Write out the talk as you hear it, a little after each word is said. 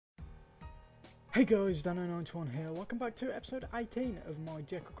Hey guys, Dano91 here. Welcome back to episode 18 of my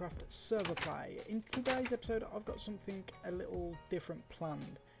Jeykll server play. In today's episode, I've got something a little different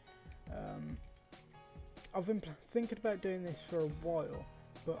planned. I've been thinking about doing this for a while,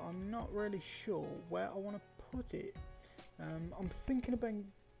 but I'm not really sure where I want to put it. I'm thinking about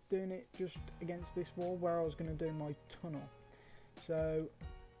doing it just against this wall where I was going to do my tunnel. So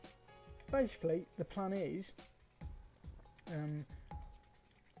basically, the plan is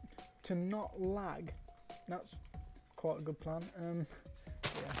to not lag. That's quite a good plan.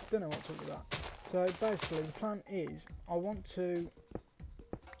 Yeah, don't know what's up with that. So basically the plan is I want to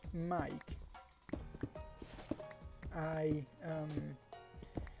make a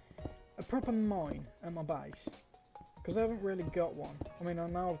proper mine at my base, because I haven't really got one. I mean, I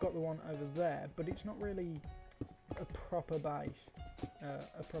know I've got the one over there, but it's not really a proper base,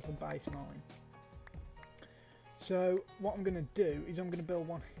 mine. So what I'm going to do is I'm going to build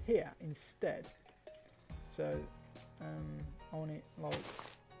one here instead. So I want it like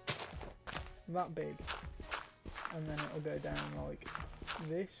that big, and then it'll go down like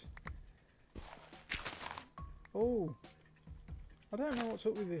this. Oh, I don't know what's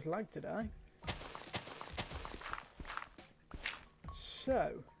up with this lag today.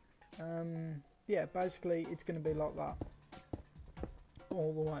 So yeah, basically it's going to be like that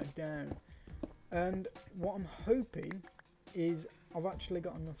all the way down. And what I'm hoping is I've actually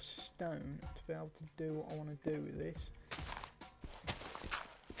got enough stone to be able to do what I want to do with this,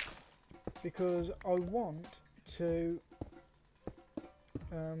 because I want to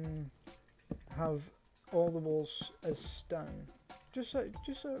have all the walls as stone, just so it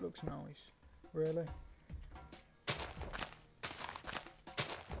looks nice, really.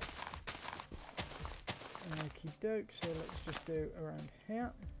 Okie doke, so let's just do around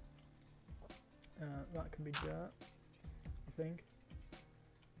here. That can be dirt, I think.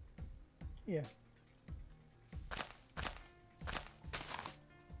 Yeah.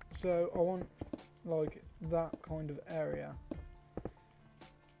 So I want like that kind of area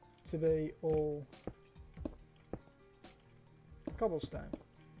to be all cobblestone.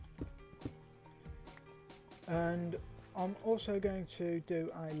 And I'm also going to do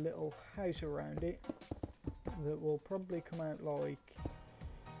a little house around it that will probably come out like,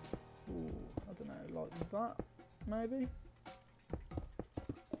 ooh, I don't know, like that, maybe?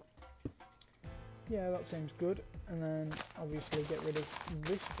 Yeah, that seems good. And then obviously get rid of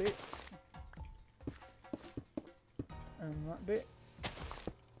this bit and that bit.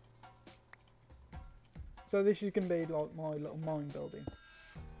 So this is going to be like my little mine building.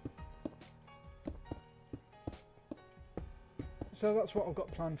 So that's what I've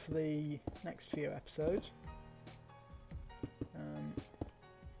got planned for the next few episodes.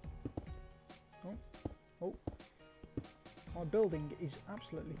 Oh, my building is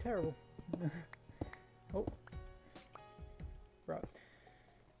absolutely terrible. Oh, right.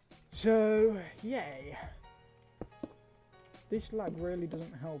 So, yay. This lag really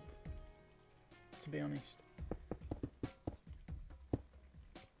doesn't help, to be honest.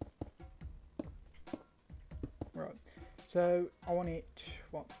 Right. So I want it.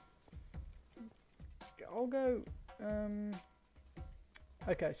 What? I'll go.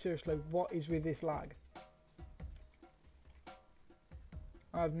 Okay, seriously, what is with this lag?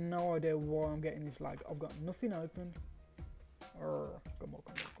 I have no idea why I'm getting this lag. I've got nothing open. Come on.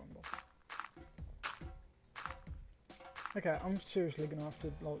 Okay, I'm seriously gonna have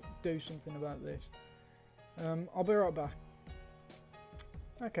to like do something about this. I'll be right back.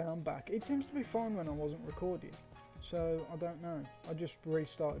 Okay, I'm back. It seems to be fine when I wasn't recording, so I don't know. I just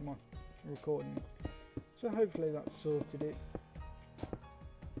restarted my recording, so hopefully that sorted it.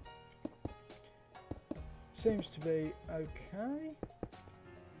 Seems to be okay.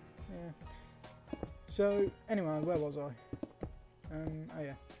 Yeah. So anyway, where was I? Oh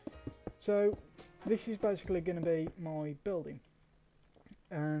yeah. So this is basically going to be my building,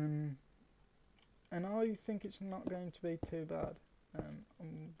 and I think it's not going to be too bad. I'm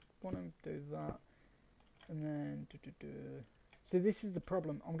going to do that, and then so this is the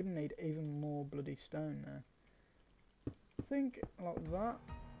problem. I'm going to need even more bloody stone now. I think like that,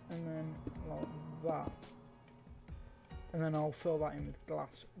 and then like that. And then I'll fill that in with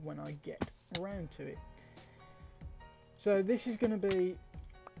glass when I get around to it. So this is going to be,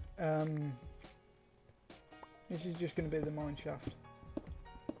 this is just going to be the mine shaft.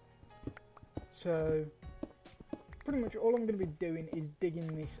 So pretty much all I'm going to be doing is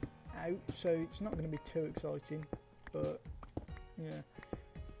digging this out, so it's not going to be too exciting, but yeah.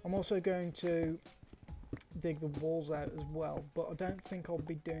 I'm also going to dig the walls out as well, but I don't think I'll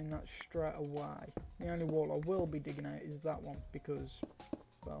be doing that straight away. The only wall I will be digging out is that one, because,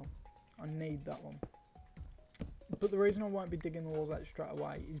 well, I need that one. But the reason I won't be digging the walls out straight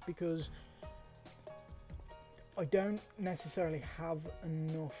away is because I don't necessarily have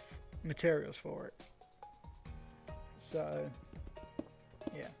enough materials for it. So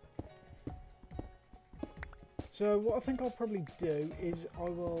yeah. So what I think I'll probably do is I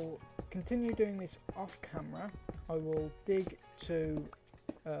will continue doing this off camera. I will dig to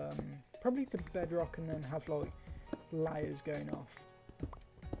probably to bedrock and then have like layers going off.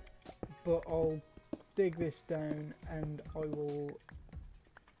 But I'll dig this down and I will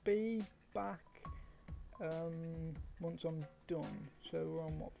be back once I'm done. So we're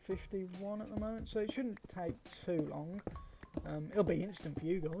on what, 51 at the moment, so it shouldn't take too long. It'll be instant for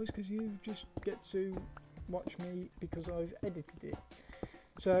you guys because you just get to watch me because I've edited it.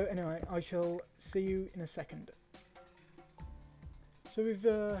 So anyway, I shall see you in a second. So we've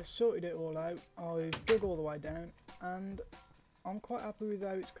sorted it all out. I've dug all the way down and I'm quite happy with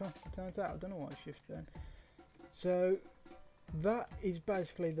how it's turned out. I don't know why I shifted then. So that is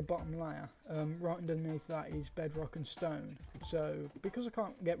basically the bottom layer. Right underneath that is bedrock and stone. So because I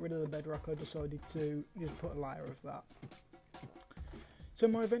can't get rid of the bedrock, I decided to just put a layer of that. So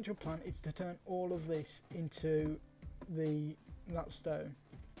my eventual plan is to turn all of this into that stone.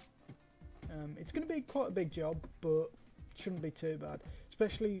 It's going to be quite a big job, but shouldn't be too bad.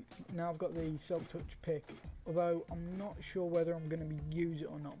 Especially now I've got the Silk Touch pick. Although I'm not sure whether I'm going to use it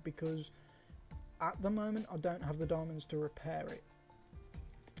or not, because at the moment I don't have the diamonds to repair it.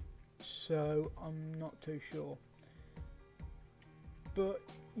 So I'm not too sure. But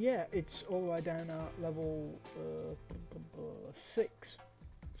yeah, it's all the way down at level 6.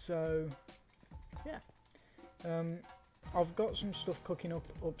 So yeah, I've got some stuff cooking up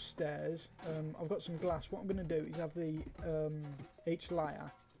upstairs. I've got some glass. What I'm going to do is have the each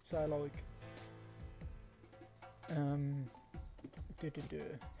layer, so like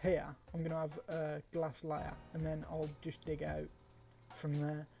here I'm going to have a glass layer, and then I'll just dig out from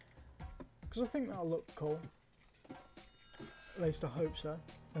there because I think that'll look cool. At least I hope so.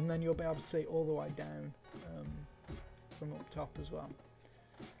 And then you'll be able to see all the way down from up top as well.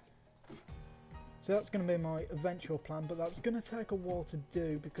 So that's going to be my eventual plan, but that's going to take a while to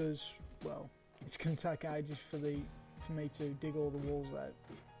do because, well, it's going to take ages for me to dig all the walls out.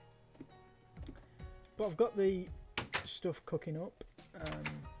 But I've got the stuff cooking up,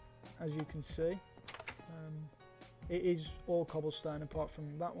 as you can see. It is all cobblestone apart from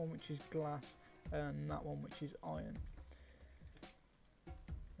that one, which is glass, and that one, which is iron.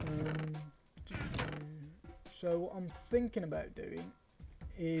 So what I'm thinking about doing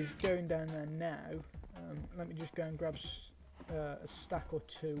is going down there now. Let me just go and grab a stack or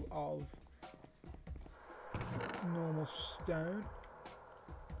two of normal stone.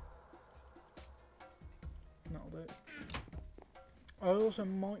 That'll do. I also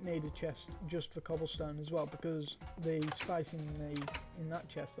might need a chest just for cobblestone as well, because the space in that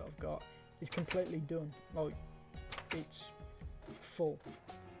chest that I've got is completely done. Like, it's full.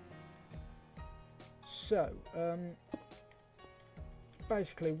 So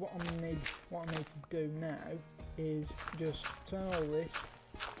basically what I need to do now is just turn all this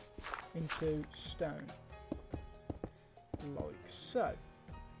into stone, like so.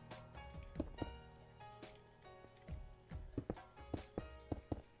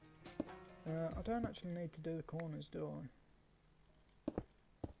 I don't actually need to do the corners, do I?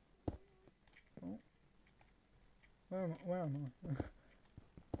 Oh. Where am I?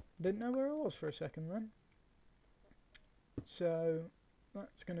 Didn't know where I was for a second then. So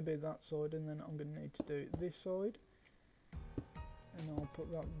that's going to be that side, and then I'm going to need to do this side, and I'll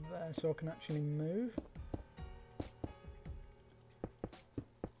put that there so I can actually move.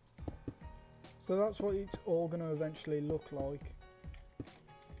 So that's what it's all going to eventually look like.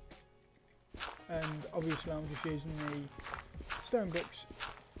 And obviously I'm just using the stone bricks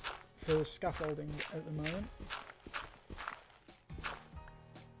for scaffolding at the moment.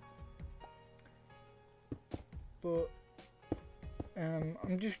 But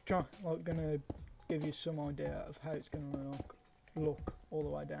I'm just gonna give you some idea of how it's gonna look all the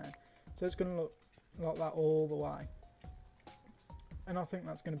way down. So it's gonna look like that all the way, and I think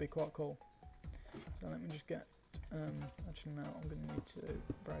that's gonna be quite cool. So let me just get. Actually, no, I'm gonna need to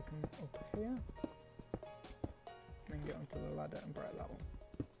break them up here, then get onto the ladder and break that one.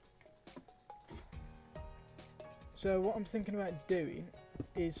 So what I'm thinking about doing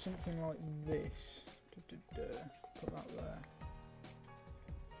is something like this. Put that there.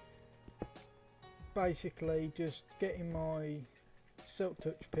 Basically just getting my Silk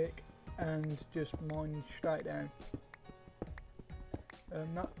Touch pick and just mine straight down.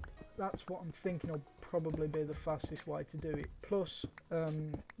 That's what I'm thinking I'll probably be the fastest way to do it. Plus,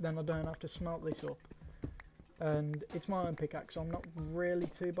 then I don't have to smelt this up. And it's my own pickaxe, so I'm not really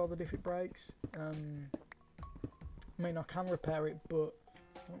too bothered if it breaks. I mean, I can repair it, but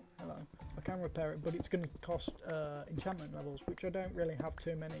I can repair it, but it's going to cost enchantment levels, which I don't really have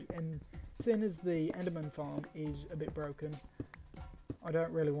too many. And seeing as the Enderman farm is a bit broken, I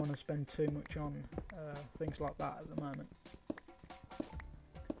don't really want to spend too much on things like that at the moment.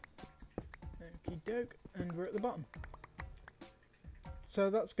 Okie doke, and we're at the bottom. So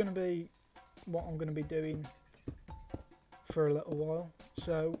that's going to be what I'm going to be doing for a little while.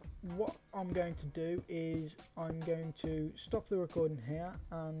 So what I'm going to do is I'm going to stop the recording here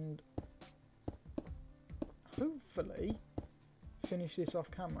and hopefully finish this off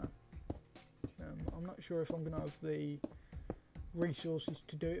camera. I'm not sure if I'm going to have the resources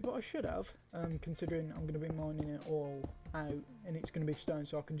to do it, but I should have, considering I'm going to be mining it all out and it's going to be stone,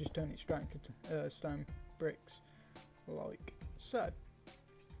 so I can just turn it straight into stone bricks like so.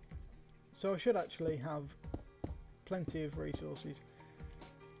 So I should actually have plenty of resources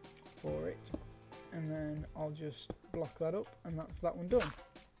for it, and then I'll just block that up and that's that one done,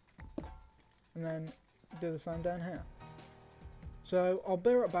 and then do the same down here. So I'll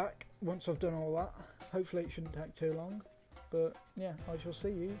be right back once I've done all that. Hopefully it shouldn't take too long, but yeah, I shall see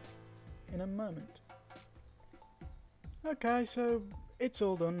you in a moment. Okay, so it's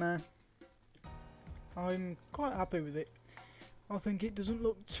all done now. I'm quite happy with it. I think it doesn't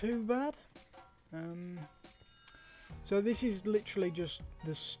look too bad. So this is literally just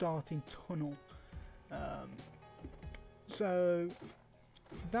the starting tunnel. So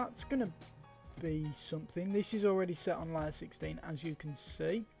that's going to be something. This is already set on layer 16, as you can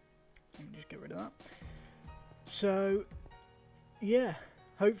see. Let me just get rid of that. So yeah,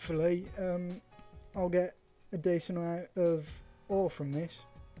 hopefully I'll get a decent amount of ore from this.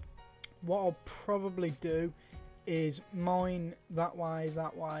 What I'll probably do is mine that way,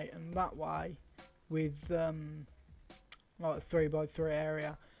 and that way with like a 3x3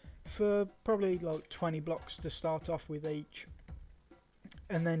 area for probably like 20 blocks to start off with each,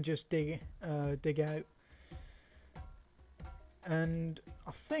 and then just dig out. And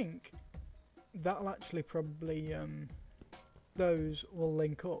I think that'll actually probably those will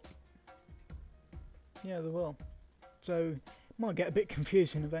link up. Yeah, they will. So it might get a bit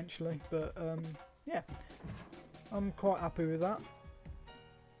confusing eventually, but yeah, I'm quite happy with that.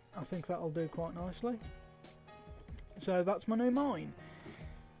 I think that'll do quite nicely. So that's my new mine.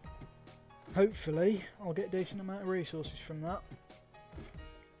 Hopefully I'll get a decent amount of resources from that.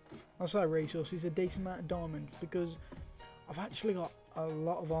 I say resources, a decent amount of diamonds, because I've actually got a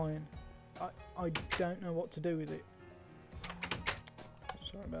lot of iron. I don't know what to do with it.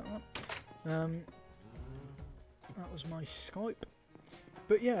 Sorry about that. That was my Skype.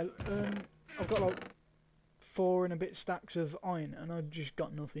 But yeah, I've got like 4 and a bit stacks of iron, and I've just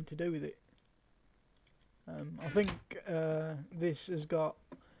got nothing to do with it. I think this has got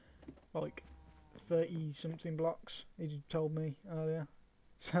like 30 something blocks, he told me earlier,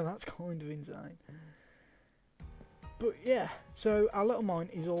 so that's kind of insane. But yeah, so our little mine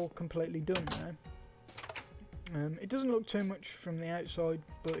is all completely done now. It doesn't look too much from the outside,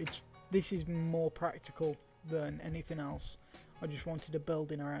 but this is more practical than anything else. I just wanted a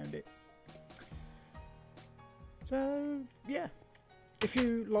building around it. So yeah, if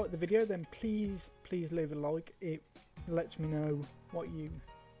you like the video, then please leave a like. It lets me know what you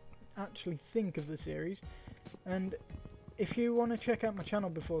actually think of the series, and if you want to check out my channel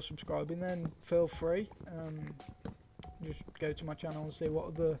before subscribing, then feel free. Just go to my channel and see what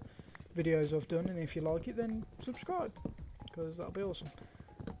other videos I've done, and if you like it, then subscribe, because that'll be awesome.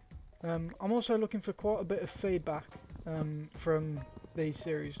 I'm also looking for quite a bit of feedback from these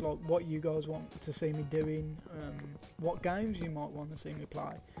series, like what you guys want to see me doing, what games you might want to see me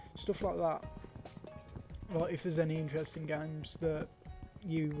play, stuff like that. Like if there's any interesting games that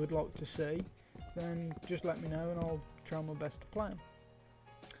you would like to see, then just let me know and I'll try my best to play them.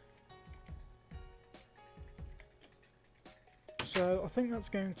 So I think that's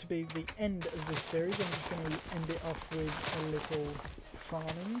going to be the end of this series. I'm just going to end it off with a little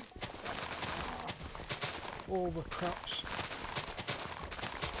farming. All the crops.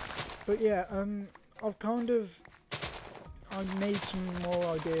 But yeah, I need some more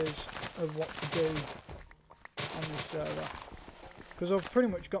ideas of what to do on this server, because I've pretty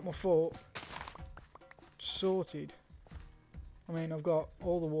much got my fort sorted. I mean, I've got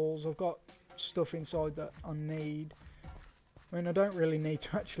all the walls, I've got stuff inside that I need. I mean, I don't really need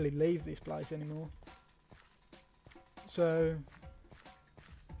to actually leave this place anymore. So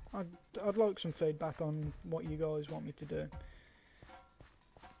I'd like some feedback on what you guys want me to do.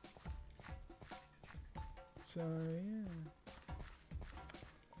 So yeah,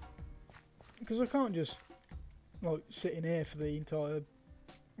 because I can't just like sit in here for the entire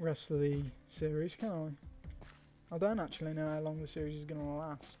rest of the series, can I? I don't actually know how long the series is going to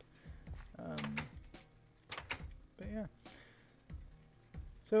last. But yeah.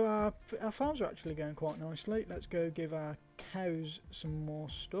 So our farms are actually going quite nicely. Let's go give our cows some more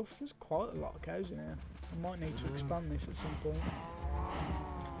stuff. There's quite a lot of cows in here. I might need to expand this at some point.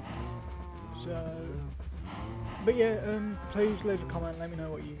 So, but yeah, please leave a comment. Let me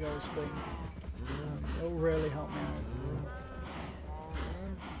know what you guys think. It'll really help me out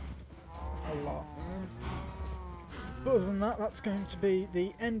a lot. But other than that, that's going to be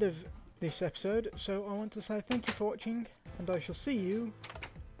the end of this episode. So I want to say thank you for watching, and I shall see you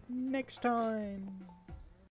next time.